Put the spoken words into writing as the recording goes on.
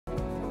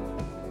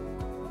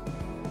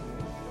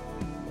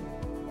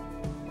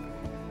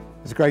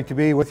It's great to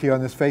be with you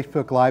on this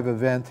Facebook Live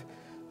event.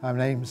 My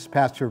name's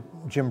Pastor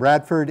Jim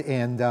Bradford,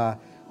 and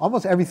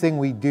almost everything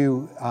we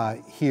do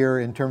here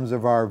in terms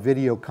of our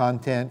video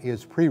content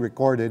is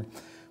pre-recorded,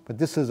 but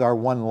this is our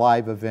one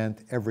live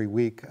event every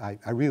week.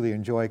 I really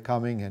enjoy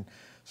coming and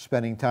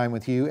spending time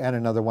with you and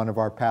another one of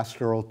our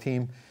pastoral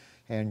team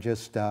and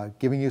just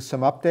giving you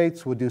some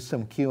updates. We'll do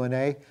some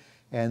Q&A,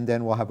 and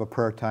then we'll have a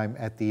prayer time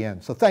at the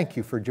end. So thank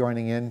you for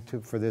joining in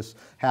for this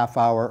half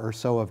hour or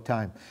so of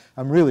time.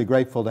 I'm really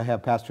grateful to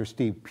have Pastor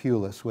Steve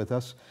Pulis with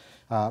us.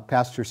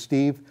 Pastor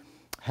Steve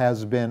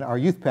has been our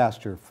youth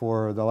pastor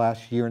for the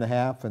last year and a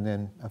half, and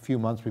then a few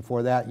months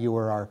before that you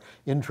were our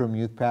interim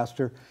youth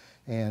pastor,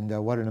 and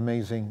what an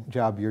amazing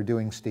job you're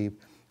doing, Steve.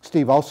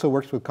 Steve also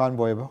works with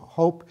Convoy of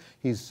Hope.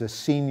 He's the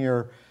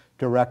senior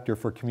director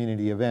for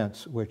community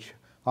events, which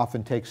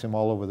often takes him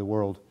all over the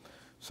world.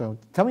 So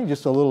tell me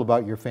just a little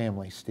about your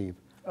family, Steve.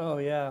 Oh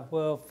yeah,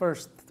 well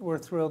first we're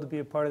thrilled to be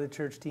a part of the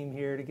church team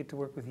here, to get to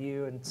work with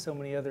you and so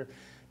many other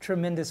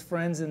tremendous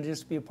friends and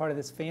just be a part of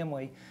this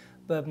family.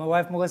 But my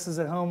wife Melissa's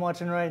at home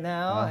watching right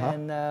now,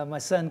 and my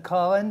son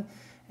Colin,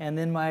 and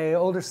then my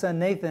older son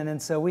Nathan,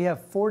 and so we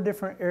have 4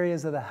 different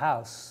areas of the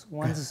house.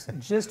 One's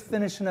just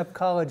finishing up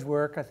college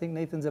work. I think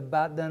Nathan's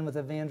about done with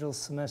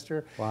evangelist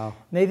semester. Wow.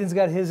 Nathan's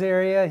got his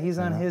area, he's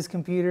on his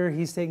computer,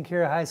 he's taking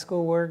care of high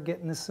school work,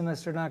 getting this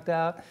semester knocked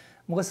out.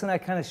 Melissa and I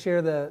kind of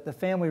share the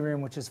family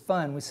room, which is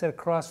fun. We sit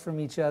across from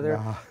each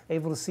other,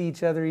 able to see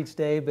each other each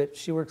day, but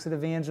she works at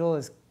Evangel,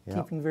 is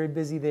keeping very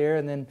busy there,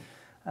 and then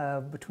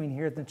between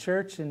here at the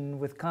church and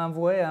with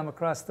Convoy, I'm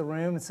across the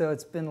room, and so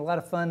it's been a lot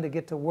of fun to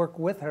get to work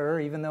with her,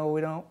 even though we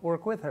don't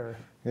work with her.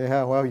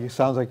 Yeah, well, you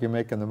sounds like you're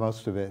making the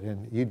most of it,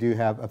 and you do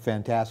have a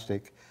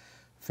fantastic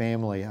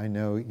family. I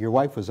know your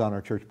wife was on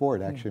our church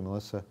board, actually,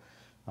 Melissa,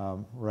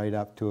 right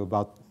up to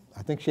about,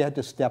 I think she had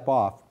to step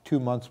off 2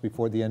 months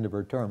before the end of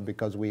her term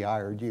because we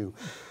hired you.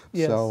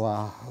 Yes.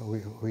 So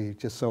we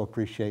just so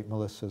appreciate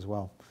Melissa as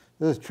well.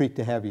 This is a treat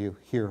to have you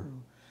here,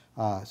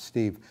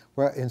 Steve.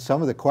 Well, in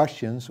some of the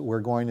questions,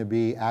 we're going to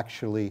be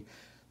actually,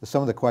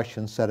 some of the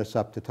questions set us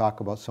up to talk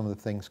about some of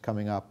the things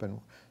coming up, and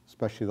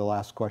especially the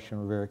last question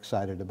we're very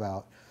excited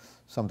about.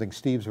 Something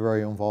Steve's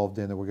very involved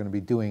in that we're going to be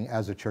doing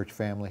as a church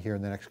family here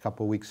in the next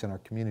couple of weeks in our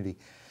community.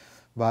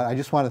 But I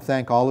just want to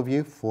thank all of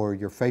you for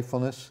your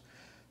faithfulness.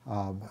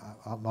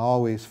 I'm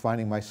always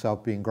finding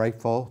myself being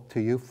grateful to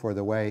you for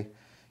the way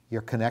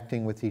you're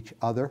connecting with each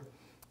other.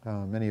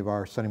 Many of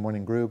our Sunday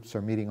morning groups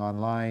are meeting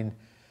online.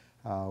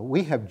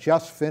 We have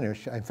just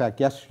finished, in fact,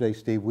 yesterday,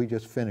 Steve, we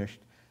just finished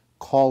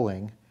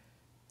calling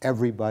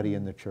everybody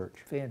in the church.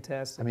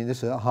 Fantastic. I mean,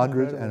 this is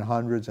hundreds and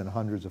hundreds and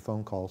hundreds of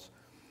phone calls.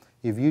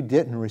 If you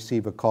didn't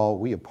receive a call,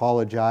 we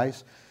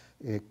apologize.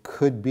 It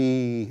could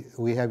be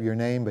we have your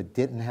name but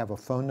didn't have a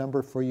phone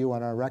number for you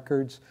on our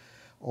records.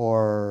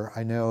 Or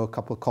I know a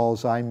couple of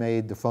calls I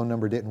made, the phone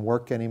number didn't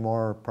work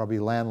anymore, probably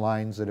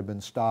landlines that have been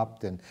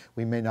stopped, and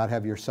we may not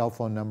have your cell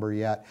phone number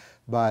yet.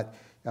 But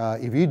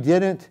if you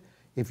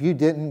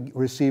didn't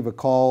receive a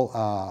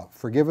call,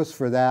 forgive us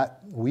for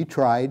that. We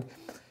tried.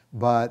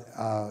 But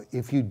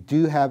if you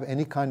do have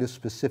any kind of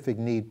specific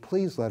need,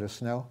 please let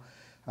us know.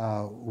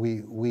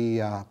 We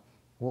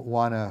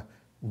want to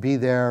be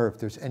there. If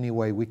there's any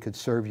way we could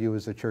serve you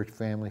as a church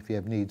family, if you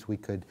have needs, we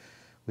could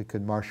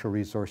marshal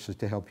resources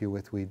to help you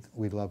with.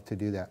 We'd love to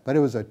do that. But it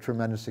was a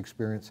tremendous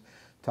experience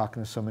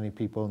talking to so many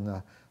people in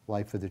the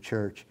life of the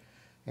church.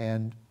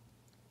 And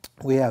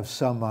we have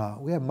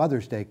we have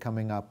Mother's Day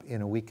coming up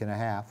in a week and a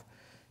half,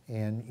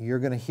 and you're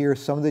going to hear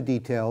some of the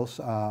details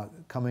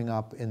coming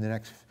up in the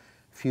next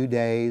few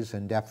days,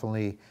 and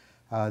definitely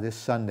this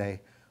Sunday.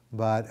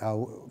 But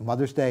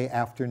Mother's Day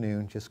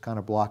afternoon, just kind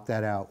of block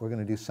that out. We're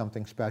going to do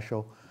something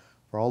special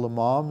for all the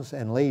moms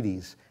and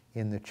ladies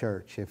in the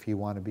church if you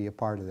want to be a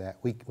part of that.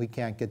 We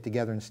can't get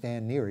together and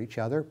stand near each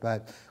other,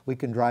 but we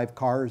can drive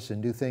cars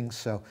and do things.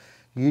 So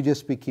you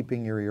just be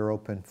keeping your ear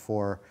open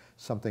for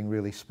something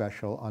really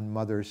special on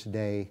Mother's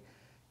Day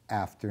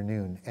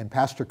afternoon. And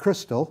Pastor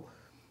Crystal,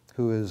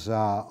 who is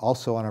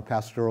also on our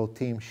pastoral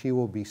team, she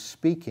will be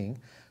speaking.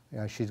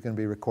 She's going to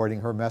be recording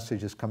her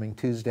messages coming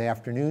Tuesday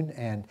afternoon,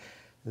 and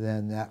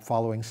then that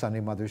following Sunday,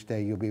 Mother's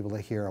Day, you'll be able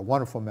to hear a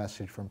wonderful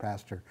message from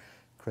Pastor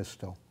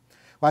Crystal.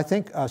 Well, I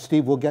think,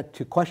 Steve, we'll get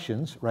to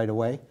questions right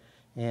away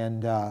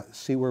and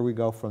see where we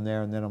go from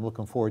there, and then I'm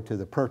looking forward to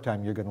the prayer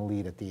time you're going to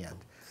lead at the end.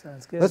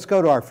 Sounds good. Let's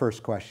go to our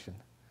first question.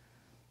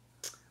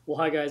 Well,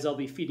 hi, guys. I'll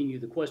be feeding you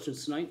the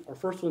questions tonight. Our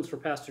first one's for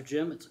Pastor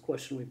Jim. It's a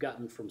question we've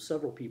gotten from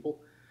several people.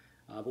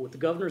 But with the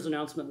governor's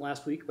announcement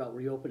last week about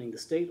reopening the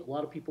state, a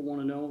lot of people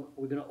want to know,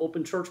 are we going to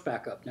open church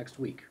back up next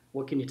week?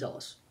 What can you tell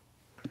us?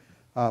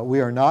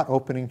 We are not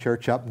opening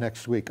church up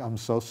next week. I'm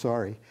so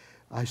sorry.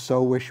 I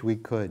so wish we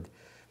could.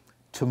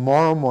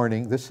 Tomorrow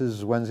morning, this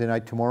is Wednesday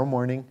night, tomorrow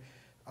morning,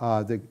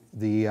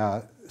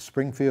 the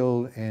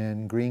Springfield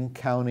and Greene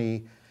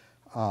County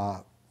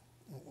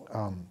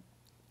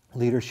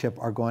leadership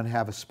are going to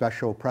have a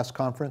special press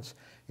conference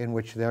in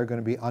which they're going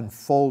to be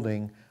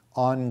unfolding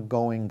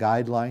ongoing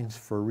guidelines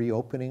for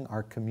reopening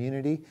our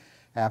community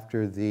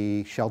after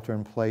the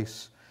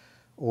shelter-in-place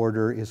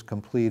order is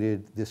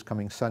completed this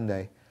coming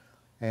Sunday.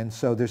 And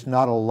so there's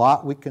not a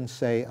lot we can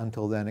say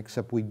until then,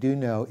 except we do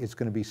know it's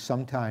going to be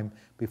some time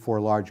before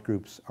large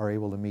groups are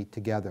able to meet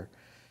together.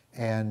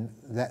 And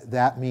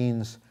that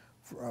means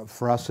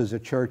for us as a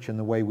church, in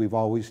the way we've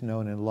always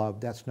known and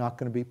loved, that's not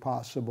going to be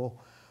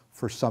possible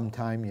for some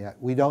time yet.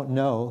 We don't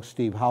know,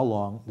 Steve, how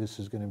long this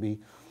is going to be.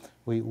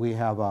 We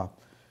have a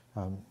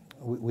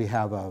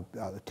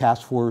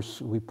task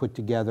force we put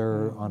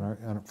together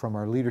from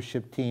our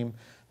leadership team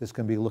that's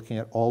going to be looking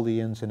at all the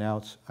ins and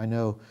outs. I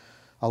know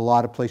a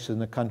lot of places in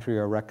the country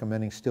are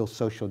recommending still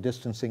social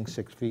distancing,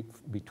 6 feet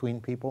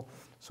between people.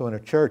 So in a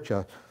church,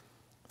 a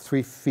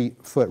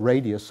 3-foot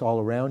radius all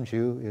around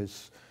you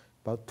is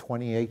about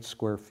 28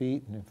 square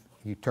feet. And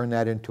if you turn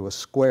that into a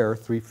square,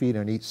 3 feet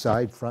on each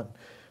side, front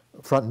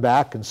and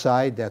back and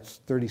side, that's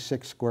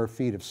 36 square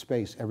feet of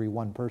space every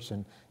one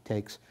person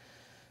takes.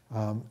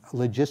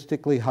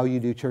 Logistically, how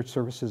you do church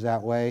services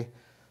that way,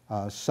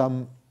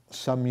 some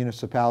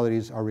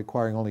municipalities are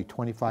requiring only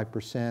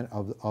 25%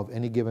 of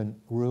any given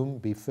room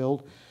be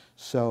filled.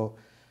 So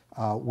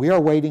we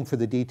are waiting for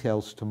the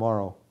details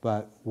tomorrow,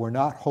 but we're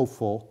not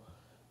hopeful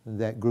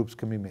that groups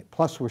can be made.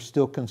 Plus, we're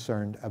still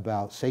concerned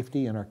about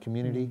safety in our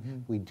community.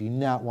 We do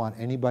not want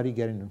anybody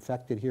getting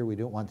infected here. We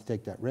don't want to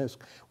take that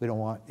risk. We don't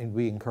want to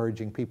be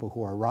encouraging people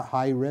who are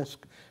high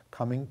risk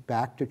coming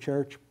back to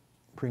church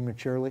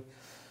prematurely.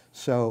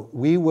 So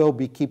we will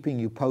be keeping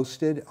you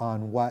posted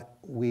on what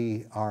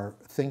we are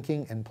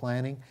thinking and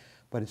planning,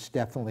 but it's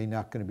definitely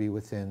not going to be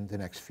within the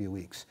next few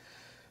weeks.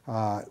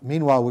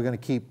 Meanwhile, we're going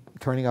to keep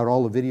turning out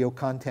all the video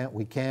content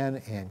we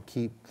can and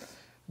keep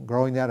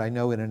growing that. I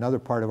know in another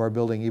part of our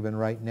building, even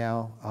right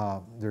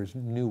now, there's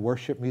new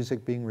worship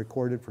music being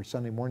recorded for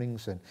Sunday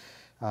mornings, and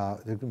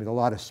there's going to be a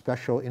lot of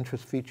special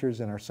interest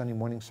features in our Sunday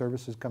morning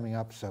services coming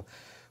up. So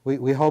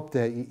we hope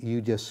that you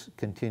just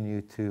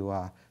continue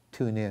to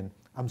tune in.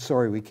 I'm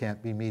sorry we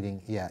can't be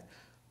meeting yet,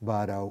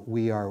 but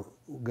we are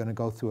going to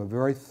go through a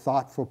very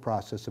thoughtful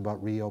process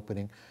about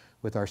reopening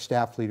with our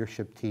staff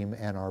leadership team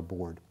and our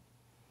board.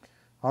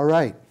 All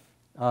right,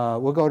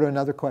 we'll go to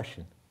another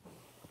question.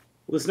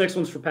 Well, this next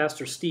one's for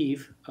Pastor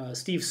Steve.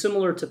 Steve,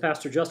 similar to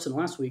Pastor Justin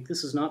last week,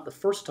 this is not the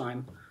first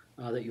time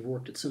that you've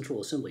worked at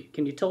Central Assembly.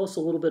 Can you tell us a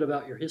little bit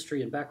about your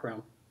history and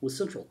background with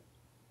Central?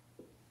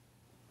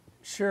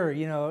 Sure.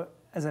 You know,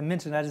 as I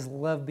mentioned, I just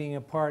love being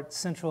a part.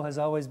 Central has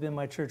always been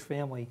my church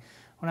family.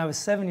 When I was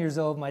 7 years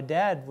old, my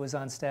dad was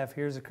on staff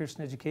here as a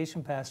Christian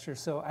education pastor,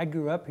 so I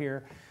grew up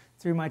here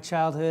through my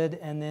childhood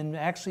and then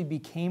actually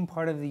became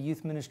part of the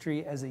youth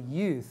ministry as a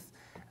youth.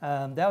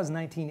 That was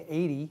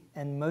 1980,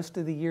 and most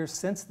of the years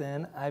since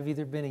then, I've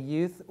either been a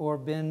youth or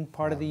been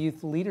part of the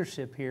youth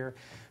leadership here.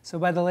 So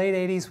by the late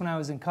 80s, when I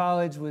was in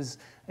college, was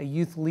a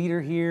youth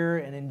leader here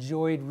and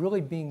enjoyed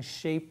really being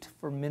shaped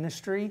for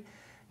ministry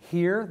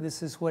here.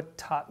 This is what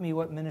taught me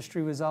what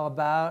ministry was all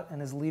about,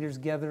 and as leaders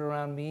gathered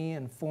around me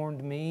and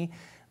formed me.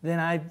 Then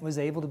I was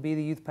able to be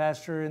the youth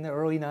pastor in the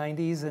early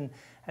 90s, and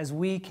as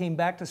we came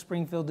back to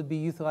Springfield to be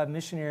Youth Alive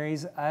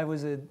missionaries, I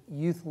was a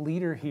youth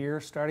leader here,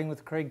 starting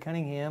with Craig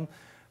Cunningham,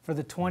 for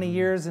the 20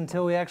 years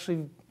until we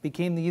actually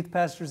became the youth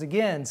pastors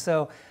again.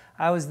 So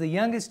I was the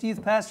youngest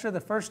youth pastor the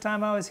first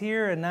time I was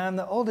here, and now I'm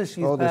the oldest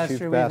youth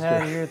pastor we've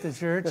had here at the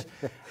church.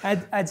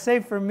 I'd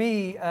say for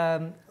me,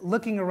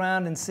 looking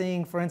around and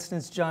seeing, for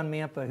instance, John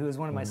Mampa, who was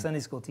one of my Sunday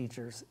school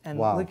teachers, and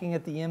looking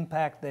at the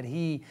impact that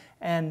he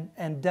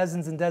and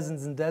dozens and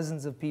dozens and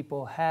dozens of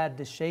people had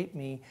to shape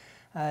me,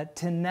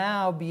 to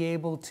now be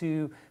able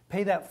to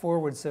pay that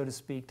forward, so to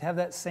speak, to have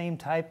that same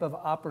type of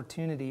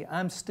opportunity.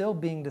 I'm still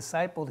being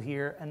discipled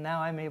here, and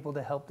now I'm able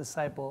to help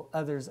disciple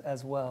others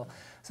as well.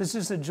 So it's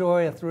just a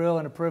joy, a thrill,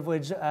 and a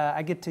privilege.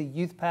 I get to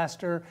youth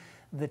pastor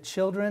the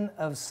children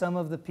of some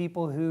of the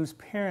people whose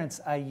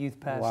parents I youth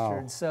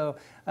pastored. So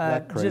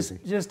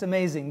just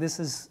amazing. This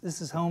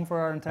is home for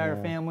our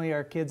entire family.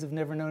 Our kids have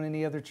never known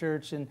any other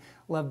church and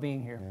love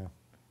being here. Yeah.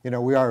 You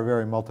know, we are a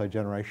very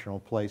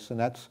multi-generational place, and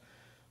that's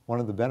one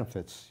of the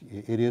benefits.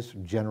 It is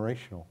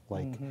generational.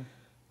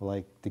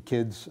 Like the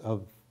kids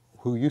of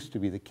who used to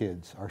be the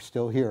kids are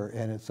still here,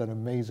 and it's an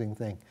amazing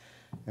thing.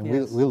 And we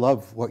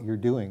love what you're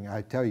doing.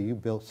 I tell you, you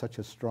built such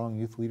a strong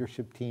youth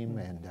leadership team,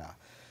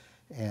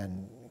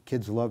 and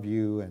kids love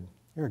you, and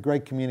you're a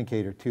great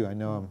communicator too. I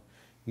know I'm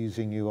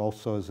using you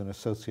also as an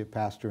associate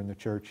pastor in the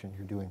church, and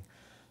you're doing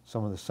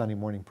some of the Sunday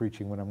morning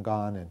preaching when I'm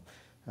gone,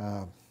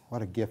 and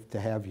what a gift to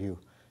have you.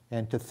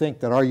 And to think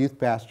that our youth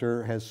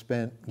pastor has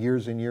spent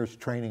years and years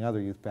training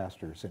other youth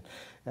pastors, and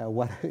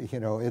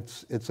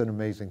it's an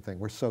amazing thing.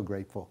 We're so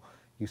grateful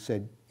you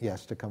said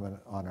yes to come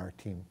on our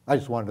team. I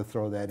just wanted to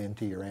throw that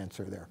into your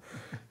answer there.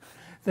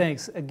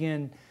 Thanks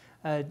again.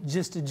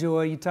 Just a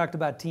joy. You talked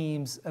about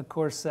teams, of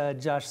course.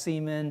 Josh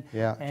Seaman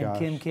and Josh.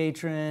 Kim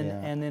Catron,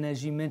 and then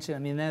as you mentioned, I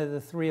mean,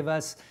 the three of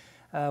us.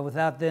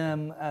 Without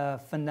them,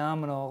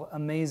 phenomenal,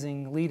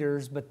 amazing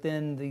leaders. But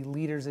then the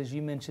leaders, as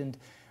you mentioned,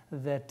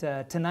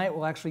 that tonight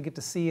we'll actually get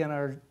to see on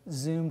our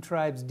Zoom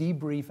Tribes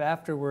debrief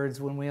afterwards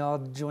when we all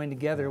join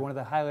together, one of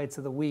the highlights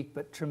of the week,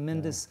 but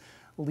tremendous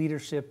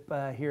leadership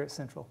here at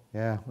Central.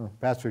 Yeah, well,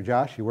 Pastor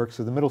Josh, he works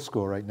at the middle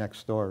school right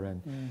next door,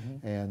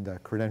 and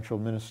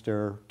credentialed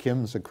minister.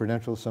 Kim's a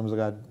credentialed Sons of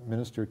God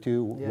minister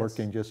too, Yes.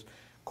 working just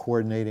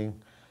coordinating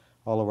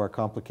all of our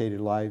complicated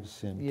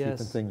lives and Yes.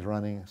 keeping things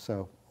running.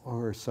 So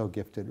we're so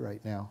gifted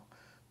right now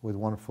with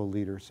wonderful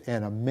leaders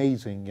and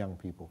amazing young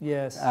people.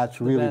 Yes, That's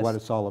the really best. what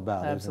it's all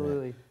about,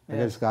 Absolutely. isn't it? I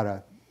Yes. just got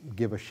to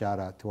give a shout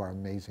out to our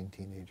amazing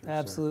teenagers.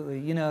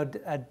 Absolutely. You know,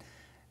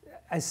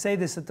 I say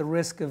this at the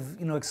risk of,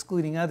 you know,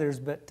 excluding others,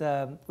 but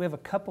we have a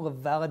couple of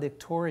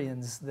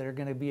valedictorians that are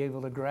going to be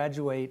able to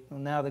graduate. Well,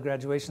 now the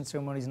graduation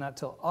ceremony is not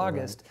till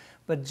August,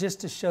 but just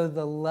to show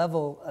the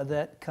level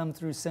that come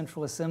through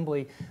Central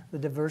Assembly, the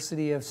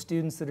diversity of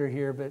students that are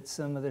here, but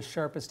some of the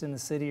sharpest in the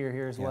city are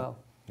here as well.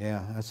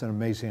 Yeah, that's an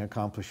amazing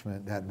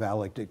accomplishment, that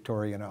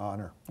valedictorian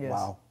honor. Yes.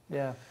 Wow.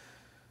 Yeah.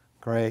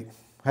 Great.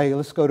 Hey,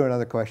 let's go to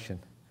another question.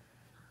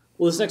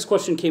 Well, this next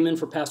question came in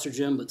for Pastor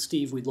Jim, but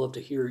Steve, we'd love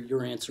to hear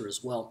your answer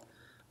as well.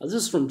 This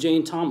is from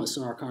Jane Thomas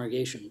in our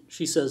congregation.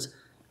 She says,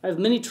 I have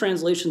many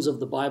translations of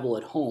the Bible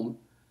at home.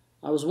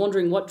 I was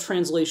wondering what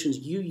translations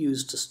you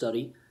use to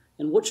study,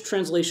 and which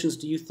translations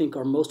do you think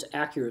are most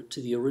accurate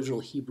to the original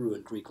Hebrew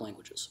and Greek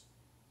languages?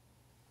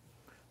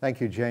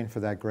 Thank you, Jane,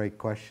 for that great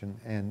question,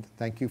 and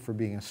thank you for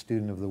being a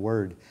student of the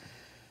Word.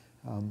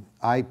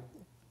 I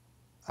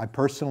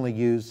personally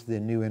use the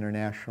New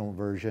International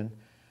Version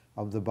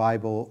of the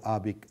Bible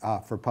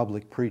for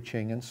public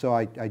preaching, and so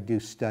I do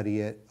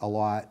study it a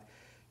lot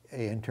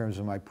in terms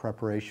of my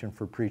preparation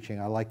for preaching.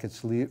 I like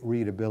its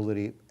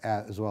readability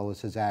as well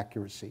as its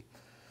accuracy.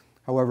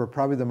 However,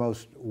 probably the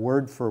most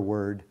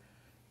word-for-word,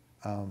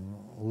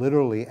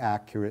 literally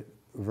accurate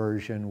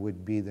version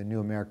would be the New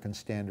American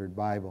Standard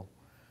Bible.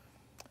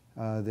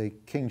 The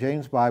King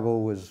James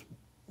Bible was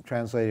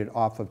translated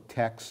off of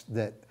texts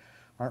that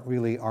aren't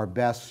really our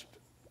best,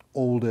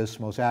 oldest,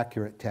 most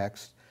accurate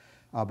text,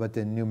 but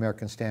the New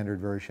American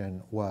Standard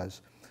Version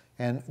was.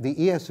 And the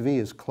ESV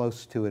is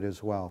close to it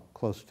as well,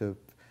 close to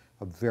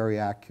a very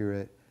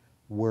accurate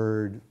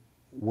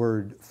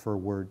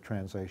word-for-word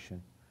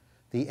translation.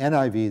 The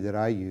NIV that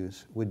I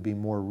use would be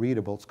more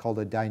readable. It's called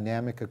a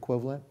dynamic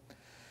equivalent.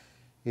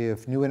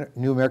 If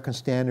New American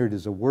Standard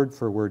is a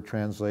word-for-word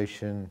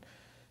translation,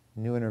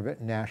 New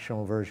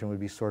International Version would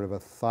be sort of a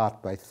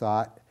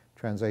thought-by-thought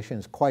translation.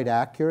 It's quite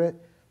accurate.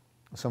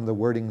 Some of the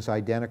wording's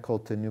identical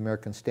to New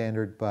American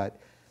Standard, but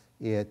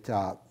it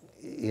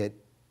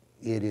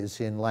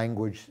is in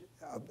language,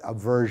 a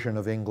version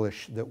of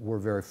English that we're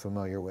very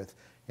familiar with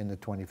in the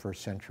 21st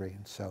century.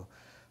 And so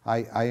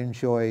I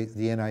enjoy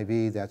the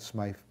NIV. That's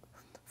my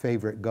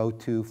favorite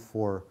go-to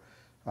for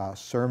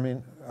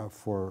sermon,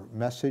 for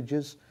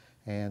messages,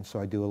 and so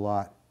I do a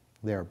lot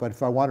there. But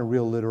if I want a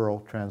real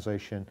literal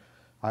translation,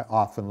 I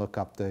often look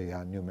up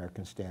the New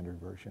American Standard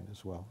Version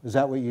as well. Is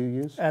that what you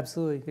use?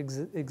 Absolutely.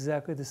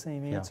 Exactly the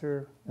same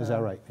answer. Is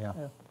that right? Yeah.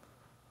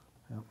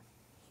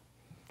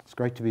 It's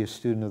great to be a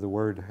student of the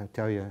Word. I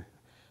tell you,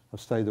 I've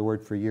studied the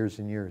Word for years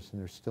and years, and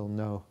there's still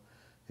no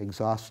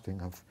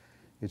exhausting of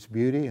its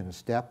beauty and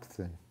its depth.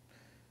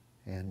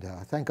 And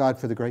thank God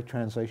for the great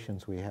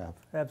translations we have.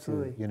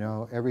 Absolutely. You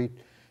know, every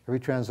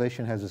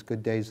translation has its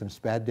good days and its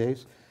bad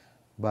days,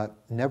 but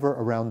never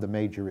around the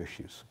major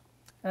issues.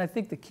 And I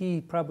think the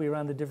key probably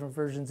around the different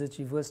versions that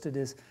you've listed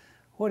is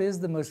what is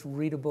the most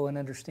readable and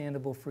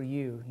understandable for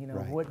you? You know,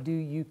 Right. What do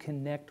you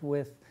connect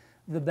with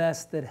the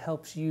best that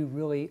helps you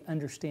really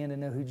understand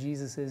and know who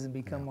Jesus is and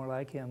become more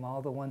like him?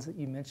 All the ones that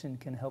you mentioned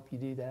can help you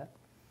do that.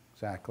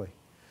 Exactly.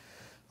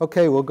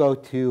 Okay, we'll go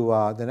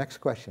to the next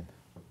question.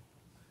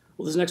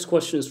 Well, this next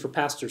question is for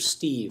Pastor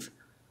Steve.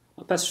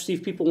 Pastor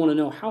Steve, people want to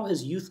know, how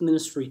has youth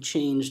ministry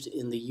changed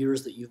in the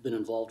years that you've been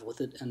involved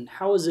with it, and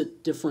how is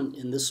it different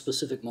in this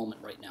specific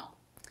moment right now?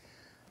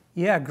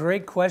 Yeah,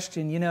 great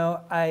question. You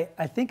know,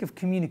 I think of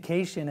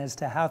communication as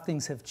to how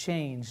things have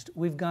changed.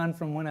 We've gone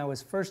from when I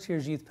was first here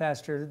as youth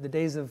pastor, the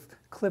days of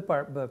clip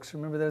art books.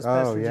 Remember those,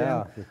 Pastor Jim? Oh,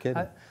 yeah, you're kidding.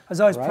 I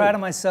was always proud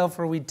of myself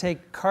where we'd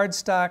take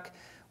cardstock,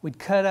 we'd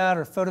cut out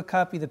or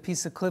photocopy the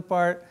piece of clip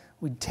art,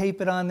 we'd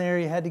tape it on there.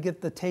 You had to get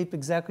the tape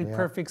exactly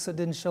perfect so it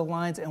didn't show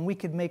lines, and we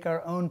could make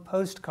our own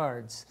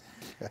postcards.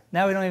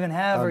 Now we don't even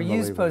have or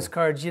use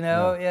postcards, you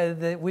know.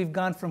 No. We've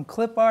gone from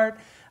clip art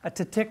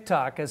to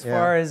TikTok as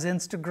far as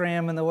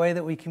Instagram and the way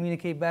that we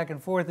communicate back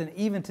and forth. And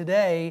even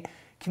today,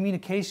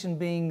 communication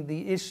being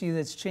the issue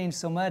that's changed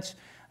so much,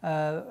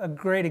 a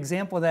great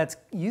example of that's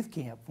youth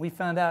camp. We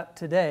found out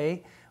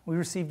today, we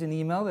received an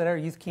email that our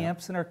youth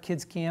camps and our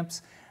kids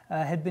camps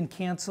had been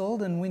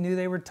canceled, and we knew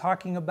they were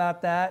talking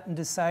about that and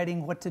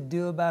deciding what to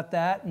do about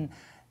that. And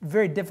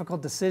very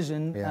difficult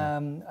decision.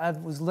 I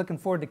was looking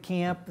forward to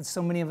camp.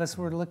 So many of us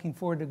were looking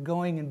forward to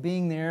going and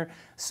being there,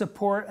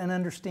 support and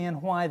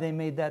understand why they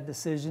made that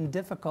decision.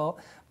 Difficult.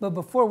 But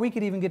before we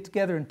could even get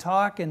together and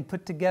talk and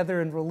put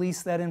together and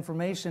release that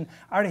information,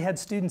 I already had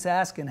students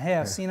asking, hey,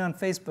 I've seen on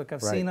Facebook,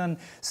 I've seen on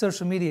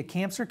social media,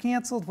 camps are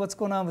canceled. What's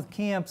going on with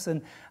camps?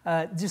 And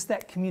just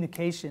that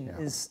communication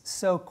is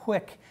so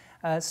quick.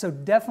 So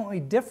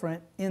definitely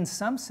different in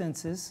some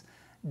senses,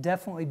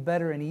 definitely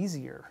better and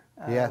easier.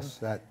 Yes,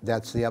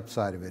 that's the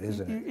upside of it,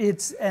 isn't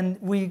it? And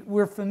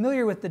we're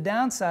familiar with the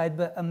downside,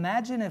 but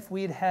imagine if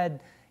we had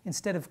had,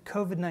 instead of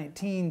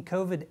COVID-19,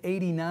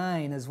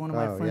 COVID-89, as one of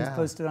my friends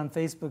posted on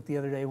Facebook the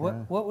other day.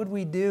 What would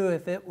we do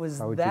if it was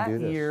that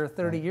year,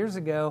 30 years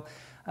ago?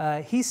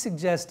 He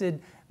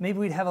suggested maybe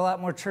we'd have a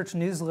lot more church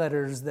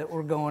newsletters that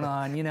were going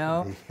on, you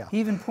know? He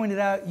even pointed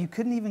out you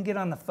couldn't even get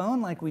on the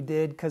phone like we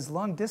did because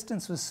long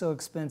distance was so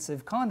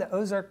expensive. Calling to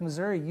Ozark,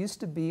 Missouri used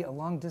to be a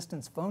long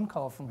distance phone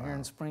call from here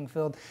in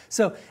Springfield.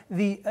 So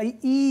the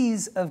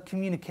ease of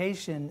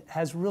communication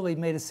has really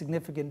made a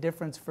significant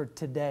difference for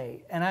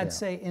today. And I'd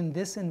say in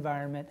this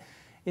environment,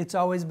 it's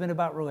always been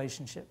about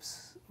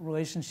relationships.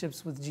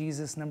 Relationships with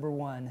Jesus, number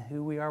one,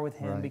 who we are with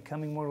Him,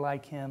 becoming more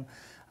like Him,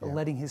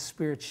 letting His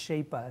Spirit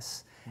shape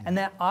us. And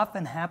that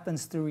often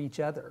happens through each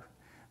other.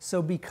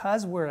 So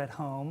because we're at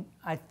home,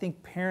 I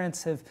think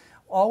parents have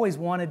always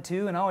wanted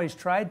to and always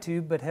tried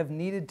to, but have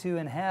needed to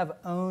and have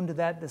owned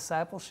that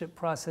discipleship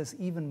process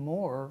even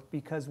more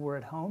because we're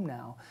at home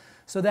now.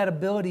 So that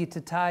ability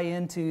to tie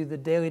into the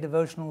daily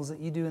devotionals that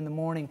you do in the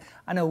morning,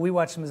 I know we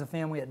watch them as a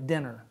family at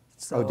dinner.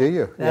 So do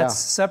you? That's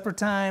supper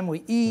time.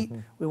 We eat,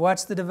 we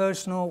watch the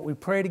devotional, we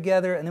pray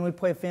together, and then we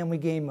play a family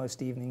game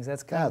most evenings.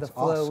 That's kind of the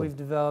flow we've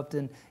developed,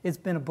 and it's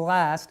been a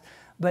blast.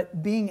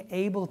 But being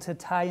able to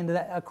tie into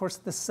that, of course,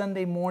 the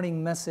Sunday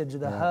morning message,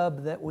 the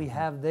hub that we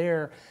have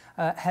there,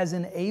 has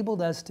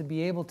enabled us to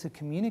be able to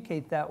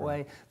communicate that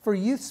way. For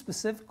youth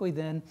specifically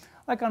then,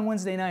 like on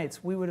Wednesday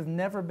nights, we would have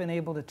never been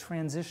able to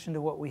transition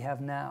to what we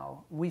have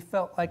now. We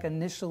felt like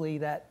initially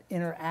that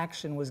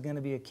interaction was going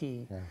to be a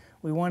key.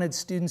 We wanted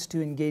students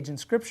to engage in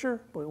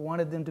Scripture, but we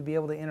wanted them to be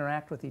able to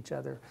interact with each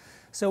other.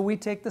 So we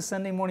take the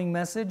Sunday morning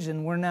message,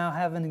 and we're now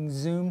having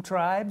Zoom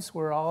tribes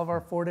where all of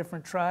our 4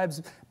 different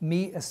tribes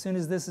meet as soon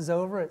as this is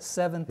over at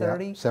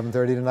 7:30.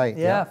 7:30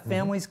 tonight.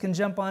 Families can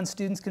jump on,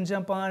 students can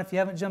jump on. If you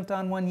haven't jumped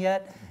on one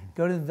yet,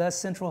 go to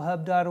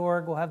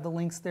thecentralhub.org. We'll have the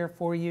links there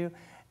for you.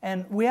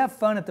 And we have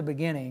fun at the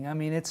beginning. I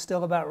mean, it's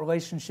still about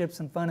relationships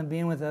and fun and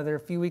being with others.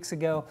 A few weeks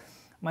ago,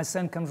 my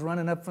son comes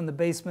running up from the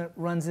basement,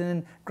 runs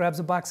in, grabs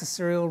a box of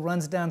cereal,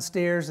 runs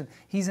downstairs, and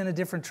he's in a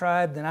different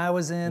tribe than I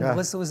was in.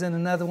 Melissa was in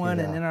another one,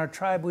 and in our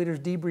tribe leaders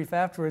debrief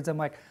afterwards, I'm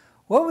like,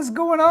 what was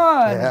going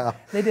on?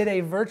 They did a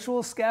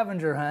virtual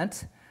scavenger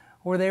hunt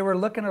where they were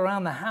looking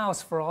around the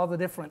house for all the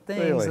different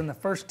things, and the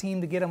first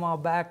team to get them all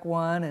back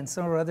won, and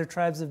some of our other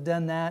tribes have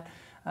done that.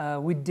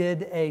 We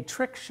did a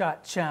trick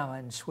shot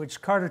challenge,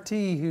 which Carter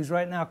T., who's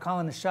right now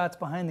calling the shots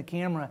behind the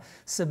camera,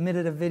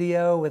 submitted a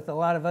video with a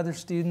lot of other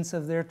students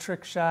of their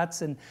trick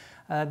shots. And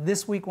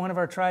this week, one of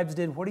our tribes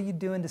did, what are you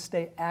doing to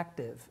stay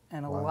active?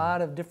 And a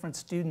lot of different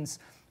students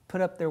put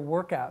up their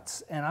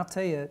workouts. And I'll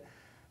tell you,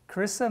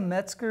 Carissa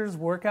Metzger's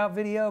workout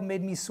video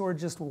made me sore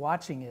just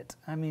watching it.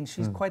 I mean,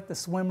 she's quite the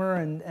swimmer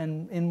and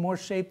in more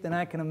shape than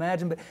I can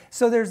imagine. But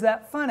so there's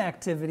that fun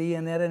activity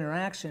and that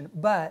interaction.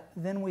 But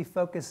then we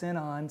focus in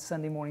on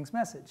Sunday morning's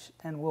message,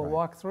 and we'll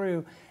walk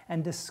through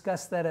and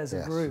discuss that as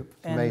a group.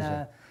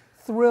 And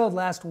thrilled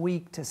last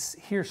week to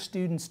hear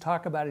students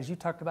talk about, as you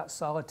talked about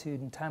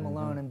solitude and time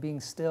alone and being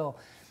still,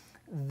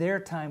 their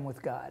time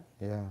with God.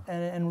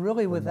 And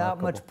really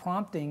without much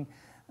prompting,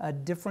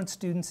 different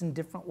students in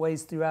different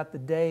ways throughout the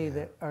day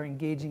that are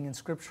engaging in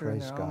Scripture in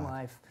their own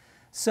life.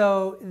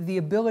 So the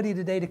ability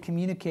today to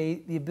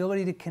communicate, the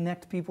ability to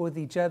connect people with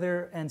each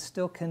other and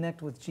still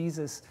connect with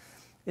Jesus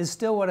is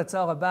still what it's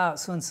all about.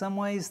 So in some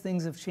ways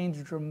things have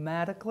changed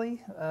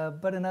dramatically,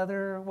 but in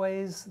other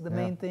ways the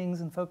main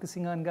things and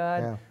focusing on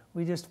God,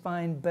 we just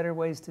find better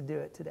ways to do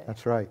it today.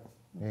 That's right.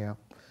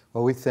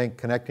 Well, we think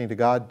connecting to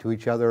God, to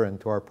each other, and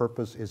to our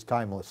purpose is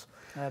timeless.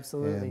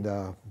 Absolutely.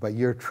 And but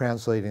you're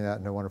translating that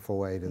in a wonderful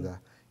way to the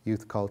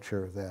youth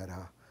culture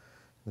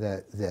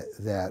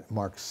that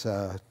marks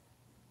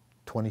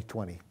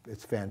 2020.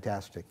 It's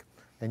fantastic,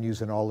 and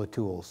using all the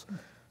tools.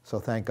 So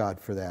thank God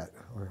for that.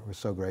 We're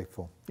so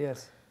grateful.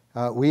 Yes.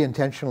 We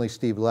intentionally,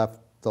 Steve,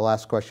 left the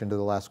last question to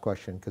the last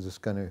question because it's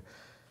going to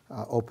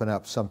open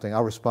up something.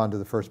 I'll respond to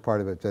the first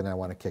part of it, then I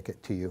want to kick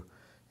it to you.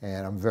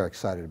 And I'm very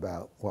excited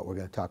about what we're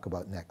going to talk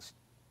about next.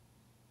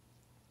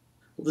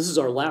 Well, this is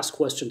our last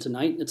question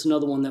tonight. It's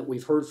another one that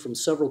we've heard from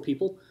several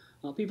people.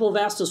 People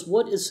have asked us,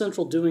 what is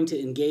Central doing to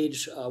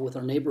engage with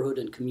our neighborhood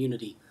and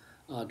community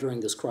during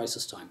this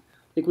crisis time?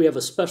 I think we have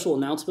a special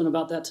announcement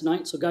about that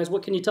tonight. So guys,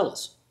 what can you tell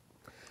us?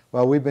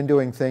 Well, we've been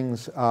doing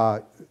things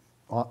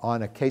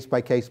on a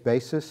case-by-case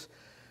basis.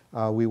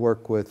 We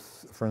work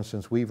with, for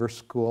instance, Weaver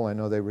School. I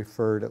know they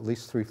referred at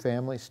least 3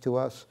 families to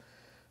us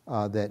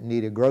that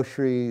needed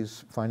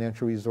groceries,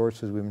 financial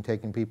resources. We've been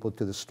taking people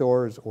to the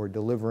stores or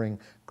delivering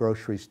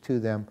groceries to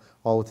them,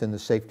 all within the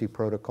safety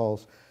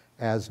protocols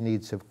as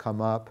needs have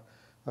come up.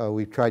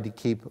 We've tried to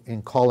keep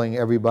in calling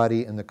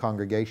everybody in the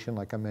congregation,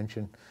 like I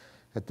mentioned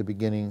at the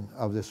beginning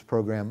of this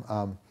program,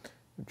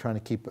 trying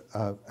to keep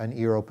an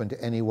ear open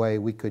to any way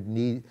we could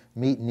meet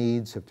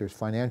needs if there's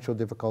financial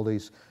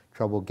difficulties,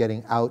 trouble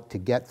getting out to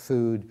get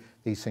food,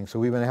 these things. So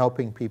we've been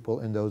helping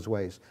people in those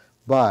ways.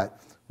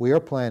 But we are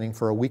planning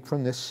for a week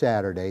from this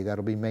Saturday,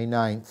 that'll be May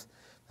 9th,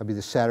 that'll be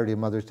the Saturday of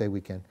Mother's Day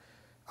weekend,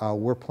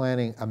 we're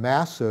planning a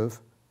massive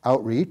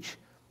outreach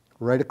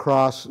right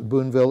across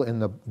Boonville, in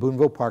the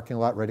Boonville parking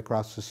lot, right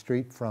across the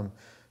street from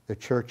the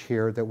church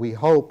here, that we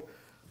hope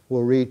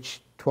will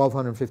reach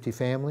 1,250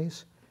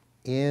 families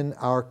in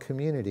our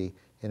community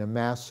in a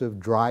massive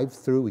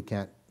drive-through. We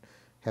can't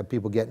have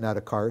people getting out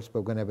of cars, but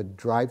we're going to have a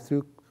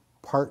drive-through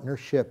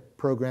partnership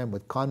program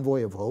with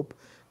Convoy of Hope.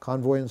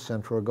 Convoy and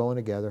Central are going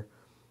together.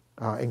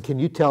 And can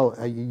you tell,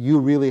 you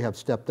really have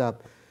stepped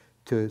up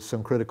to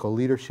some critical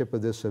leadership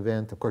of this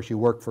event. Of course, you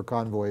work for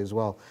Convoy as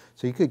well.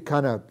 So you could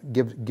kind of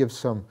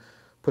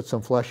put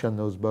some flesh on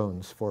those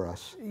bones for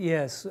us.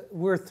 Yes,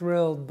 we're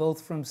thrilled,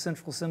 both from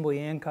Central Assembly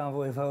and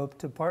Convoy of Hope,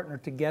 to partner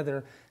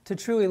together to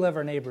truly love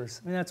our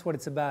neighbors. I mean, that's what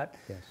it's about.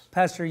 Yes.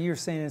 Pastor, you were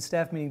saying in a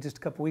staff meeting just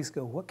a couple weeks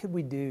ago, what could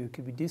we do?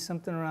 Could we do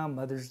something around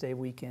Mother's Day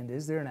weekend?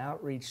 Is there an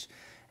outreach?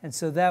 And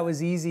so that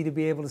was easy to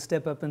be able to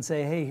step up and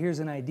say, hey, here's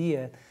an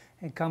idea.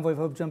 And Convoy of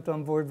Hope jumped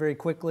on board very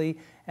quickly.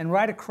 And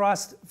right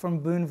across from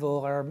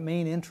Boonville, our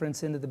main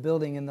entrance into the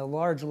building, in the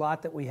large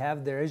lot that we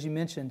have there, as you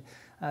mentioned,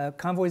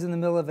 Convoy's in the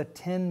middle of a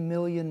 10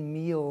 million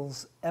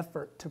meals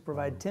effort to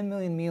provide 10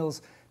 million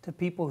meals to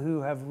people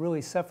who have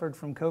really suffered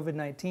from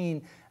COVID-19.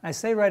 And I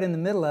say right in the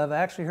middle of, I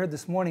actually heard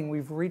this morning,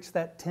 we've reached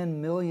that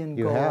 10 million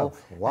goal. You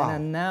have? Wow.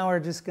 And now we're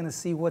just going to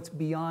see what's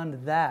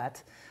beyond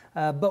that.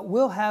 But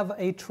we'll have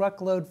a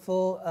truckload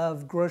full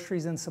of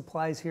groceries and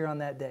supplies here on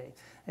that day.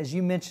 As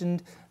you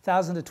mentioned,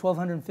 1,000 to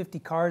 1,250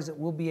 cars that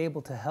will be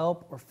able to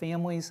help, or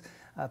families.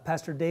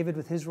 Pastor David,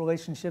 with his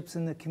relationships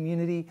in the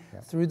community,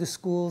 through the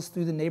schools,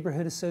 through the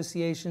neighborhood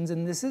associations.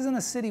 And this isn't a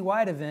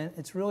citywide event.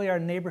 It's really our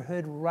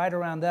neighborhood right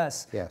around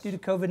us. Yes. Due to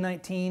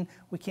COVID-19,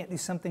 we can't do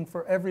something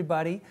for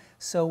everybody.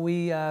 So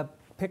we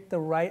picked the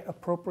right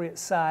appropriate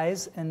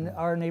size in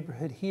our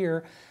neighborhood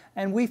here.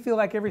 And we feel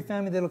like every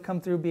family that will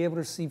come through will be able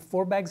to receive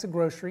 4 bags of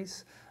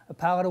groceries, a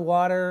pallet of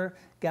water,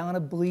 gallon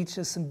of bleach,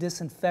 some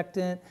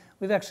disinfectant.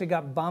 We've actually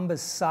got Bombas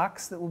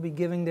socks that we'll be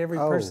giving to every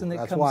person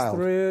that comes wild.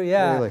 through.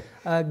 Yeah,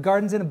 Really?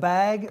 Gardens in a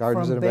Bag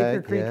from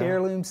Baker Creek yeah.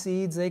 Heirloom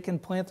Seeds. They can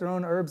plant their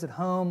own herbs at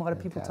home. A lot of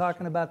people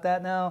talking about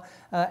that now.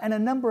 And a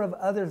number of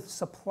other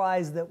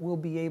supplies that we'll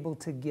be able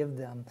to give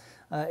them.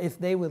 If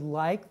they would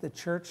like the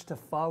church to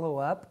follow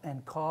up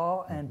and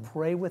call and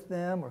pray with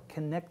them or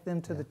connect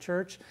them to the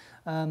church,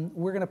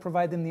 we're going to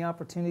provide them the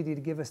opportunity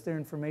to give us their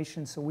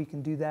information so we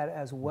can do that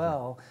as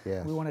well.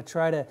 Yes. We want to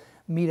try to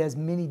meet as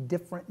many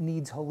different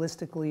needs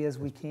holistically as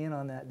we can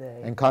on that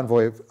day. And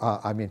Convoy,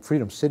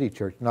 Freedom City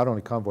Church, not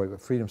only Convoy,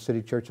 but Freedom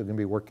City Church are going to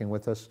be working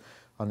with us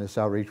on this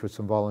outreach with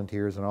some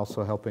volunteers and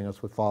also helping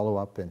us with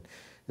follow-up. And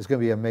it's going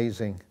to be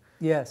amazing.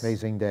 Yes.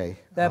 Amazing day.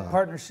 That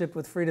partnership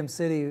with Freedom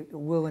City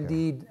will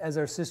indeed, as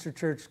our sister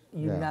church,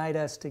 unite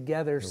us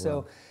together.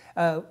 So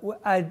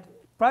I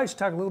probably should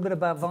talk a little bit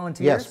about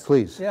volunteers. Yes,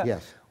 please. Yeah.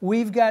 Yes.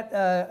 We've got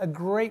a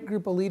great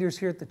group of leaders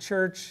here at the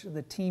church,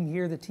 the team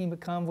here, the team at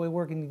Convoy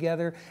working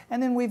together.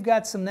 And then we've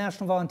got some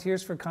national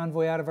volunteers for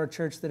Convoy out of our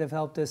church that have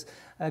helped us.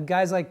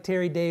 Guys like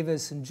Terry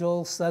Davis and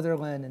Joel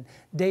Sutherland and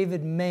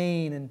David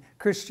Main and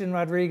Christian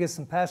Rodriguez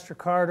and Pastor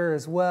Carter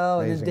as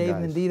well. Amazing, and then Dave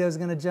guys. Mendito is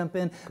going to jump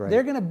in. Great.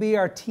 They're going to be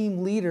our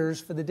team leaders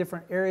for the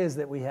different areas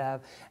that we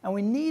have. And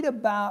we need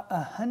about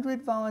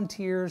 100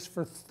 volunteers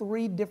for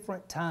 3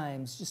 different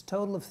times, just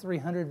total of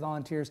 300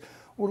 volunteers.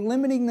 We're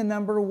limiting the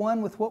number,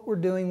 one, with what we're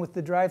doing with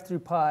the drive-through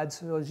pods.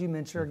 So as you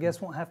mentioned, our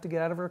guests won't have to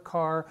get out of our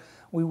car.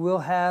 We will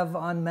have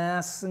on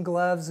masks and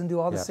gloves and do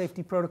all the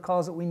safety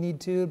protocols that we need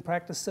to and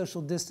practice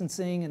social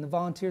distancing, and the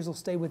volunteers will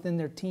stay within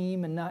their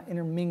team and not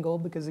intermingle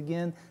because,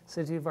 again,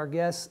 safety of our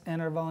guests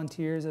and our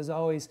volunteers, as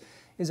always,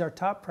 is our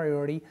top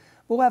priority.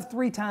 We'll have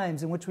 3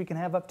 times in which we can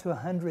have up to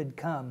 100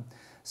 come.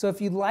 So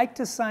if you'd like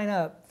to sign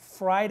up,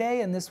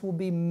 Friday, and this will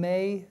be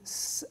May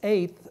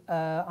 8th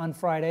on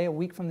Friday, a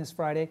week from this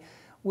Friday,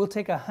 we'll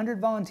take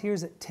 100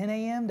 volunteers at 10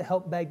 a.m. to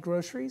help bag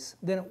groceries.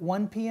 Then at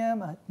 1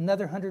 p.m.,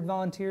 another 100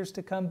 volunteers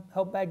to come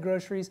help bag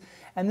groceries.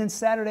 And then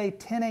Saturday,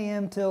 10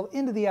 a.m. till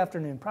into the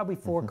afternoon, probably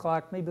 4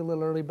 o'clock, maybe a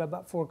little early, but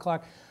about 4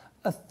 o'clock,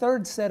 a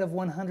third set of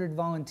 100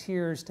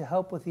 volunteers to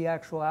help with the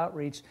actual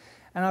outreach.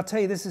 And I'll tell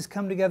you, this has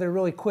come together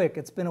really quick.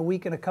 It's been a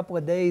week and a couple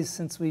of days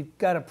since we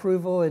got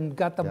approval and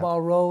got the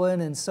ball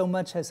rolling, and so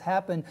much has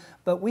happened.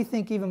 But we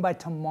think even by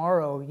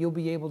tomorrow, you'll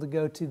be able to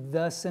go to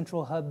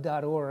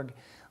thecentralhub.org,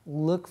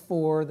 look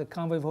for the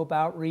Convoy of Hope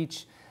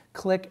Outreach,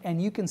 click, and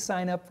you can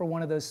sign up for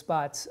one of those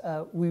spots.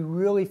 We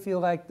really feel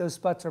like those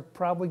spots are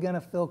probably going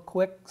to fill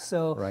quick,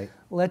 so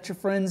let your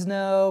friends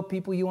know,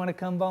 people you want to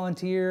come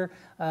volunteer.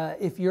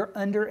 If you're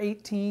under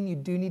 18, you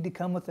do need to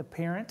come with a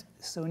parent,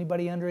 so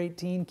anybody under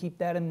 18, keep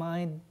that in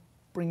mind.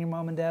 Bring your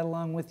mom and dad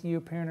along with you,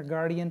 a parent or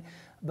guardian.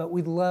 But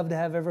we'd love to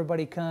have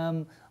everybody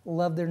come,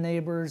 love their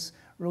neighbors,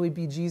 really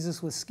be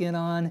Jesus with skin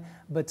on,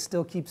 but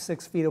still keep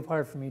 6 feet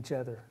apart from each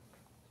other.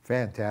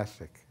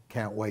 Fantastic.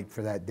 Can't wait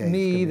for that day.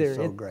 Me either. It's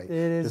going to be so great. It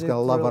is. Just going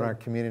to love on our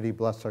community,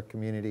 bless our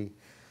community.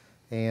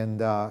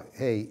 And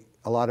hey,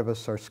 a lot of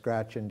us are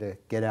scratching to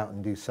get out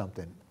and do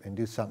something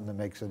that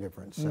makes a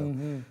difference. So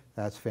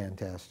that's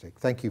fantastic.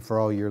 Thank you for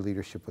all your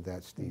leadership with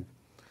that, Steve.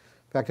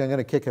 In fact, I'm going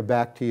to kick it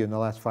back to you in the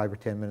last 5 or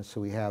 10 minutes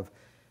so we have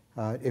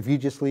if you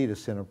just lead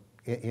us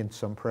in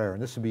some prayer,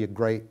 and this would be a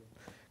great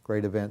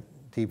event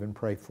to even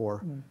pray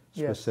for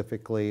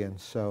specifically. Yes. And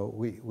so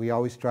we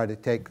always try to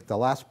take the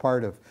last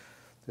part of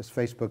this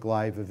Facebook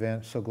Live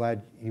event. So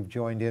glad you've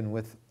joined in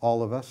with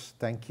all of us.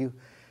 Thank you.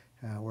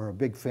 We're a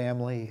big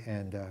family,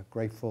 and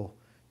grateful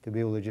to be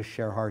able to just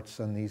share hearts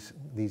on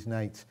these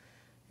nights.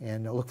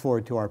 And I look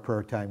forward to our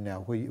prayer time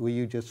now. Will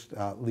you just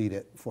lead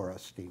it for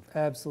us, Steve?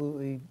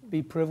 Absolutely.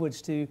 Be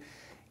privileged to.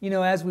 You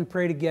know, as we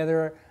pray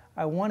together,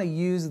 I want to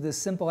use the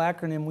simple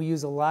acronym we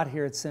use a lot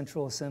here at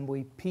Central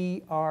Assembly,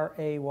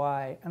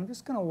 PRAY. I'm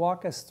just going to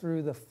walk us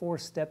through the 4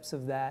 steps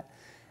of that.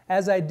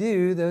 As I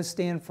do, those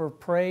stand for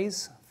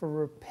praise, for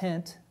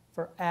repent,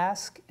 for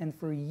ask, and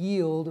for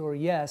yield or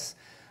yes.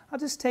 I'll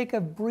just take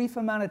a brief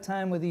amount of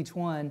time with each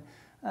one.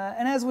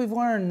 And as we've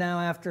learned now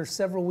after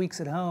several weeks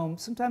at home,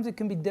 sometimes it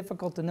can be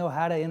difficult to know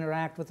how to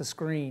interact with the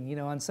screen. You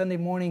know, on Sunday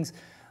mornings,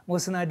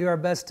 Melissa and I do our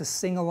best to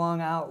sing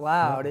along out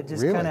loud. It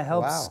just kind of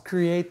helps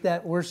create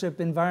that worship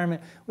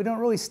environment. We don't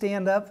really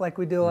stand up like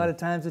we do a lot of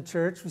times at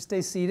church. We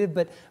stay seated,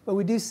 but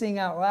we do sing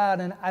out loud.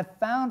 And I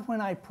found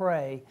when I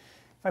pray,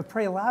 if I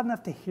pray loud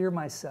enough to hear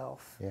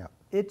myself,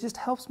 it just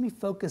helps me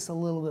focus a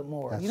little bit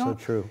more. That's so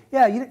true.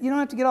 Yeah, you don't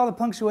have to get all the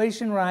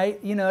punctuation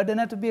right. You know, it doesn't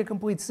have to be a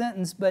complete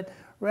sentence, but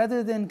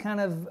rather than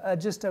kind of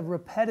just a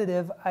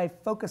repetitive, I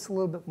focus a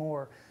little bit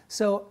more.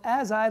 So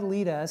as I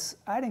lead us,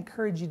 I'd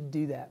encourage you to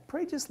do that.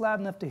 Pray just loud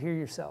enough to hear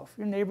yourself.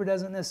 Your neighbor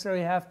doesn't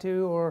necessarily have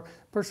to, or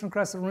the person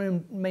across the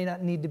room may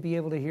not need to be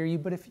able to hear you,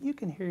 but if you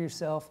can hear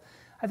yourself,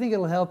 I think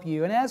it'll help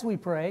you. And as we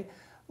pray,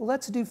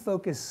 let's do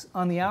focus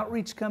on the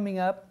outreach coming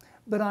up,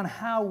 but on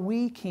how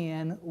we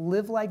can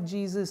live like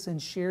Jesus and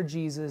share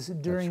Jesus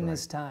during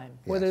this time.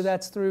 Whether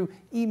that's through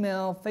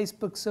email,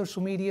 Facebook,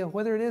 social media,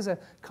 whether it is a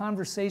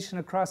conversation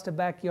across the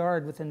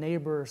backyard with a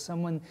neighbor or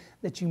someone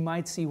that you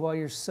might see while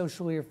you're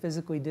socially or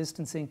physically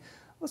distancing.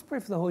 Let's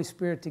pray for the Holy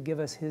Spirit to give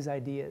us His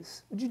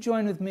ideas. Would you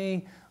join with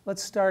me?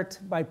 Let's start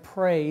by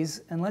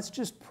praise, and let's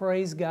just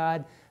praise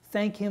God.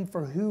 Thank Him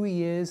for who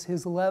He is,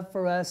 His love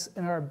for us,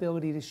 and our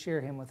ability to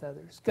share Him with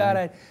others.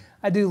 God,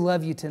 I do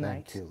love You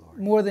tonight. Thank You, Lord.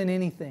 More than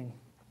anything.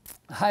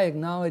 I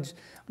acknowledge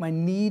my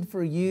need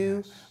for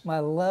You, my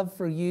love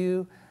for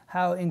You,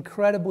 how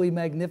incredibly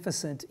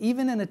magnificent.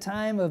 Even in a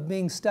time of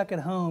being stuck at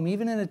home,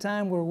 even in a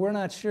time where we're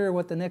not sure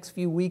what the next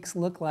few weeks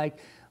look like,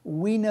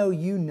 we know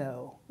You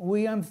know.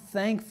 I'm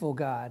thankful,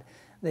 God,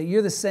 that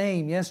You're the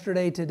same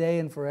yesterday, today,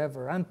 and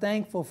forever. I'm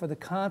thankful for the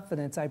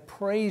confidence. I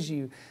praise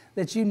You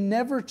that You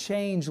never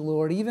change,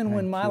 Lord. Even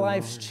when my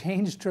life's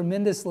changed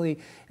tremendously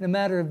in a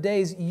matter of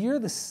days, You're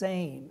the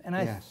same. And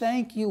I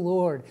thank You,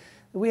 Lord,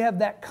 that we have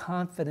that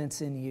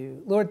confidence in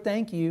You. Lord,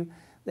 thank You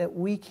that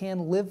we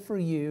can live for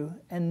You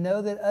and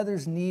know that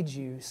others need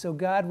You. So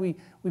God, we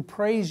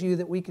praise You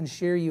that we can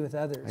share You with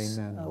others.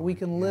 Amen, we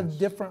can live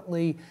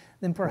differently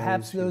than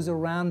perhaps those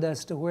around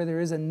us, to where there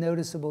is a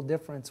noticeable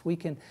difference. We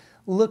can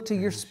look to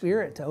Your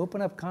Spirit to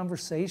open up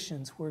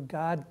conversations where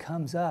God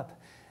comes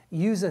up.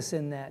 Use us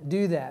in that.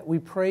 Do that. We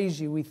praise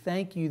You. We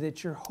thank You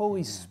that Your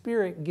Holy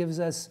Spirit gives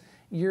us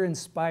Your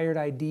inspired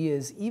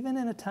ideas, even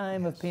in a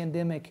time of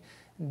pandemic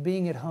and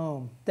being at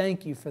home.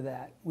 Thank You for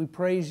that. We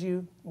praise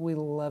You. We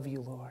love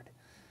You, Lord.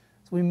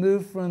 So we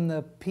move from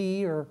the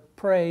P, or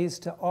praise,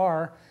 to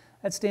R.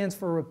 That stands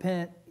for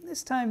repent.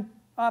 This time,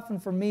 often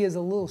for me, is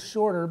a little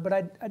shorter, but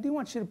I do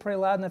want you to pray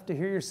loud enough to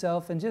hear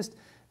yourself and just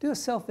do a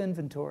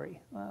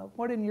self-inventory.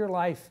 What in your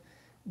life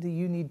do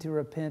you need to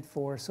repent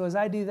for? So as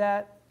I do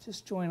that,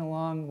 just join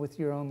along with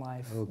your own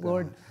life. Oh, God,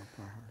 Lord,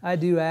 I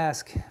do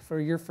ask for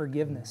Your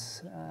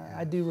forgiveness.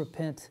 I do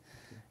repent,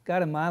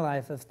 God, in my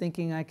life, of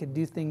thinking I could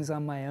do things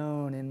on my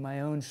own, in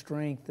my own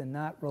strength, and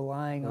not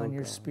relying on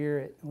Your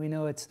Spirit. We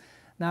know it's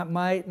not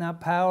might,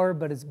 not power,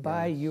 but it's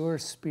by Your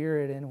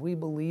Spirit, and we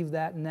believe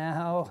that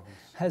now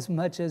as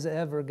much as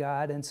ever,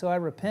 God. And so I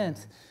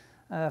repent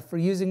for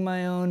using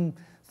my own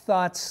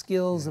thoughts,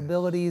 skills,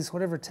 abilities,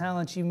 whatever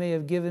talents You may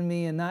have given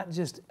me, and not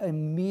just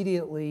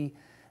immediately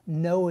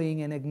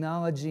knowing and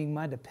acknowledging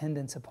my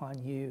dependence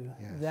upon You.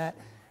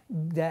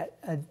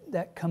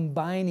 That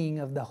combining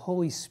of the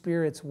Holy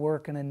Spirit's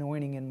work and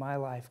anointing in my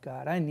life,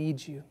 God. I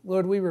need You.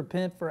 Lord, we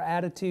repent for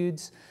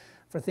attitudes,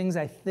 for things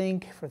I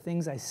think, for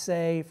things I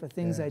say, for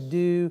things I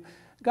do.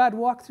 God,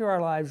 walk through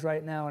our lives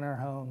right now in our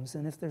homes,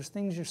 and if there's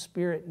things Your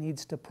Spirit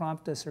needs to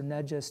prompt us or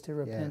nudge us to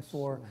repent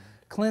for,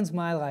 cleanse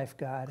my life,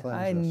 God.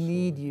 I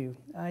need You.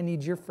 I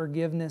need Your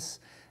forgiveness,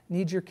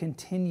 need Your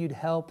continued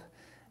help,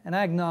 and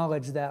I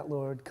acknowledge that,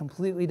 Lord,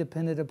 completely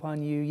dependent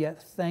upon You,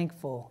 yet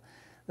thankful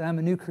that I'm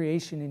a new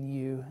creation in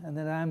You and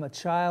that I'm a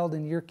child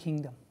in Your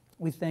kingdom.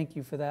 We thank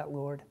You for that,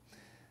 Lord.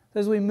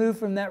 As we move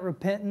from that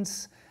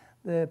repentance,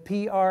 the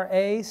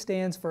PRA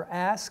stands for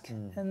ask.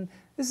 And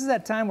this is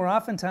that time where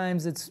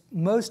oftentimes it's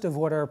most of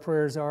what our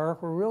prayers are,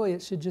 where really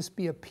it should just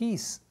be a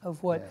piece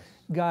of what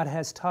God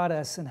has taught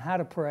us and how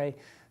to pray.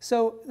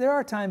 So there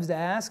are times to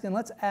ask, and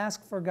let's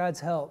ask for God's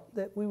help,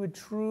 that we would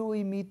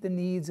truly meet the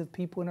needs of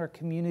people in our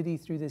community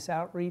through this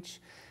outreach.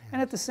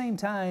 And at the same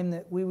time,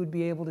 that we would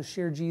be able to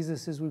share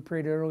Jesus, as we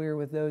prayed earlier,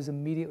 with those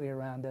immediately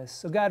around us.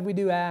 So God, we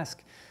do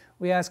ask.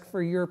 We ask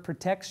for your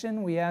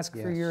protection. We ask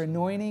for your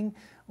anointing.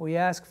 We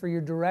ask for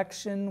your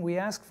direction. We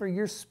ask for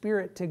your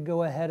Spirit to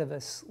go ahead of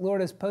us.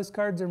 Lord, as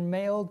postcards are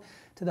mailed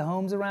to the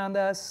homes around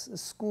us, the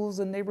schools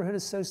and neighborhood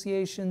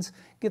associations,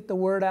 get the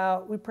word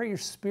out. We pray your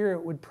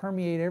Spirit would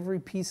permeate every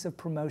piece of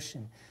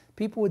promotion.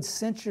 People would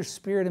sense your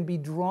Spirit and be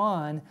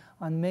drawn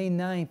on May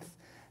 9th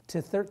to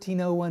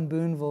 1301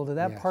 Boonville, to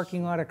that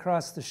parking lot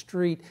across the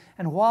street.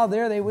 And while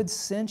there, they would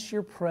sense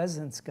your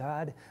presence,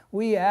 God.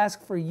 We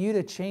ask for you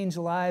to change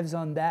lives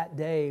on that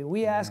day.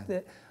 We ask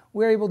that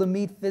we're able to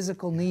meet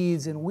physical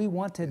needs, and we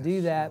want to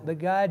do that. But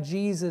God,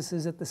 Jesus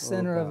is at the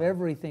center of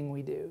everything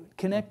we do.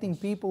 Connecting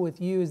people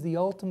with you is the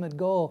ultimate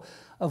goal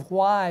of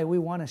why we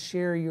want to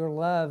share your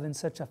love in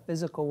such a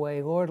physical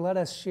way. Lord, let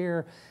us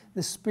share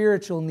the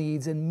spiritual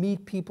needs and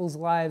meet people's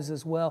lives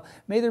as well.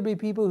 May there be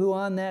people who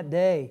on that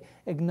day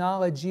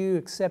acknowledge you,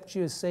 accept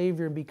you as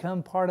Savior, and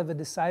become part of a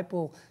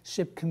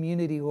discipleship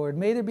community, Lord.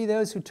 May there be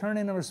those who turn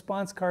in a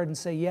response card and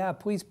say, yeah,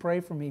 please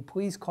pray for me,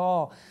 please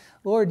call.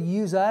 Lord,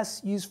 use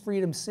us, use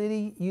Freedom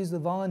City, use the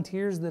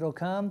volunteers that'll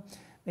come.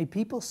 May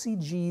people see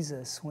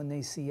Jesus when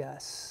they see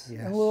us.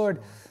 Yes, and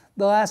Lord,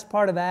 the last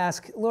part of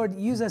ask, Lord,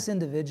 use us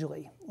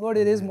individually. Lord,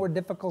 it is more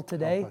difficult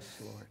today. Help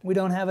us, Lord. We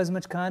don't have as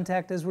much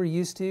contact as we're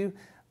used to.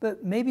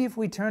 But maybe if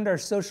we turned our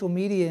social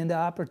media into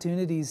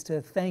opportunities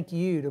to thank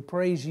you, to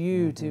praise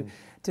you,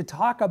 to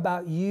talk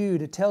about you,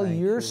 to tell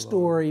your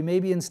story, Lord.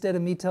 Maybe instead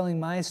of me telling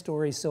my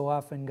story so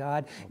often,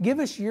 God, give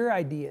us your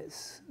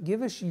ideas.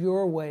 Give us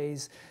your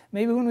ways.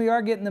 Maybe when we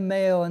are getting the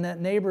mail and that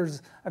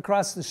neighbor's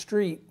across the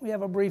street, we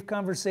have a brief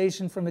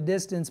conversation from a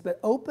distance, but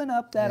open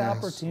up that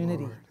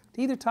opportunity. Lord.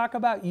 To either talk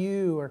about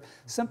you or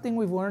something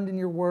we've learned in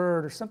your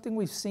word or something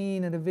we've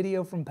seen in a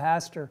video from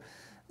Pastor.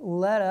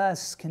 Let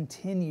us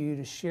continue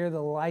to share the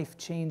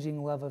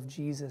life-changing love of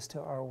Jesus to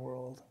our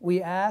world.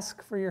 We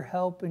ask for your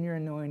help and your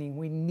anointing.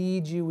 We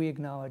need you. We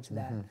acknowledge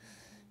that. In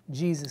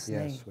Jesus'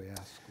 name. Yes, we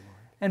ask, Lord.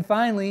 And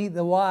finally,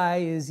 the why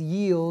is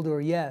yield or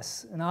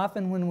yes. And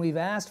often when we've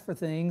asked for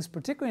things,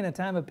 particularly in a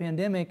time of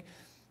pandemic,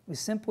 we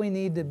simply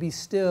need to be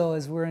still,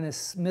 as we're in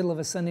the middle of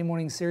a Sunday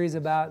morning series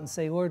about, and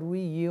say, Lord,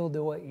 we yield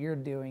to what you're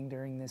doing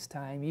during this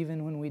time,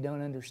 even when we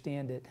don't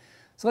understand it.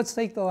 So let's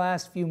take the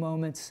last few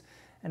moments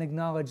and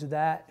acknowledge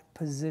that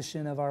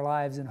position of our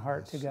lives and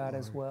heart to God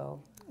as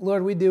well.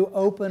 Lord, we do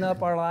open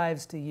up our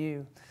lives to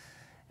you,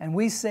 and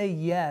we say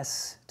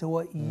yes to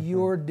what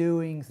you're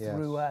doing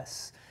through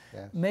us.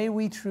 Yes. May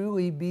we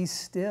truly be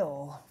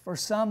still. For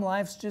some,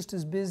 life's just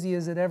as busy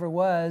as it ever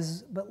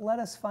was, but let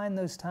us find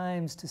those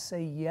times to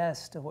say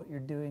yes to what you're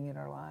doing in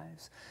our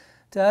lives.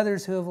 To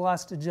others who have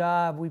lost a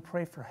job, we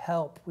pray for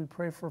help. We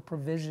pray for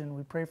provision.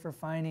 We pray for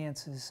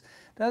finances.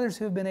 To others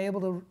who have been able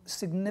to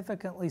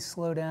significantly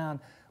slow down,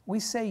 we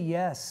say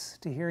yes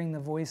to hearing the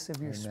voice of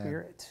your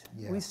Spirit.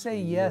 Yes, we say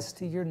yes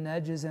to your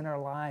nudges in our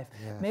life.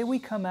 Yes. May we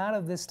come out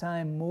of this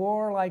time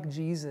more like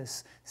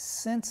Jesus,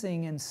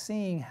 sensing and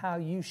seeing how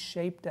you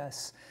shaped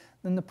us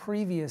than the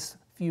previous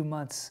few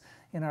months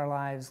in our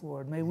lives,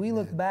 Lord. May we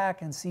look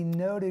back and see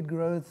noted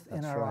growth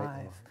in our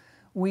life. Lord.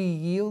 We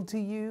yield to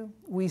you.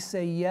 We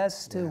say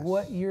yes to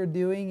what you're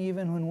doing,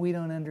 even when we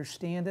don't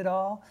understand it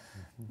all.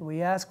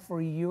 We ask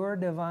for your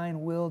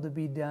divine will to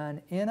be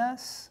done in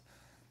us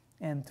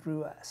and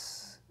through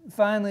us.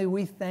 Finally,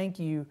 we thank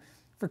you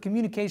for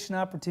communication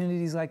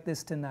opportunities like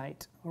this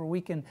tonight, where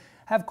we can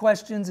have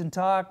questions and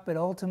talk, but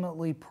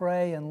ultimately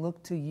pray and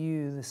look to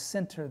you, the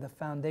center, the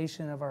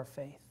foundation of our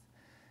faith.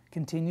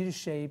 Continue to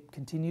shape,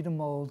 continue to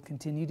mold,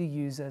 continue to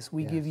use us.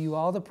 We give you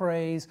all the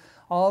praise,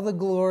 all the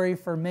glory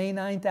for May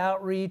 9th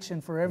outreach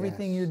and for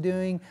everything you're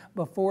doing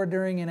before,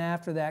 during, and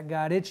after that,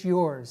 God. It's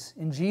yours.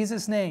 In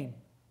Jesus' name,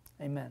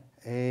 amen.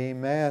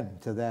 Amen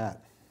to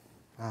that.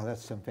 Wow,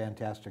 that's some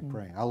fantastic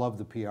praying. I love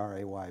the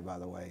PRAY, by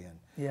the way. And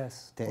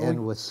to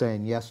end with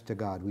saying yes to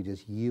God. We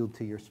just yield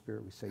to your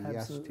Spirit. We say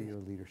yes to your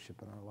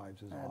leadership in our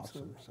lives is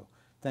awesome. So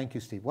thank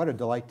you, Steve. What a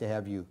delight to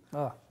have you.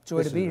 Oh,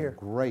 joy to be here.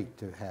 Great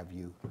to have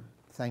you.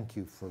 Thank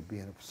you for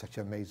being such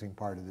an amazing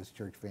part of this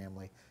church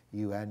family,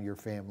 you and your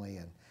family.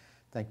 And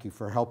thank you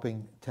for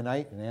helping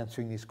tonight and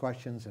answering these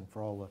questions, and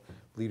for all the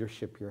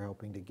leadership you're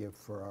helping to give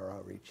for our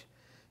outreach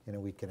in a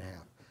week and a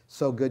half.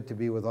 So good to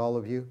be with all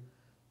of you.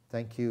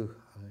 Thank you.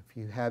 If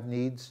you have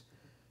needs,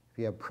 if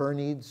you have prayer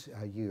needs,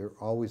 you're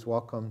always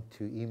welcome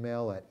to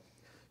email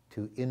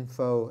to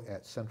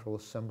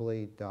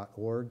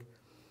info@centralassembly.org.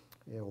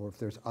 Or if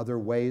there's other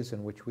ways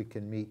in which we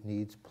can meet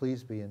needs,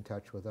 please be in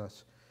touch with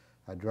us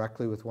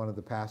directly with one of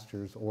the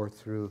pastors or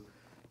through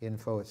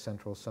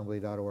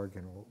info@centralassembly.org,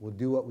 and we'll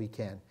do what we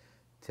can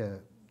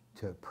to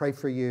pray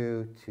for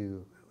you,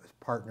 to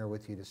partner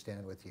with you, to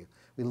stand with you.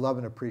 We love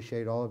and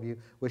appreciate all of you.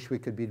 Wish we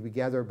could be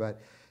together,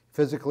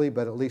 physically,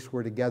 but at least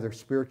we're together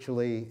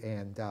spiritually.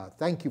 And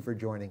thank you for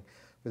joining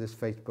for this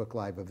Facebook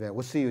Live event.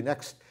 We'll see you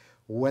next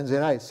Wednesday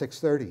night,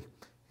 6:30,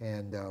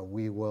 and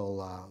we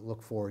will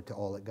look forward to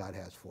all that God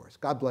has for us.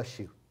 God bless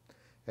you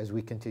as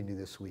we continue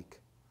this week.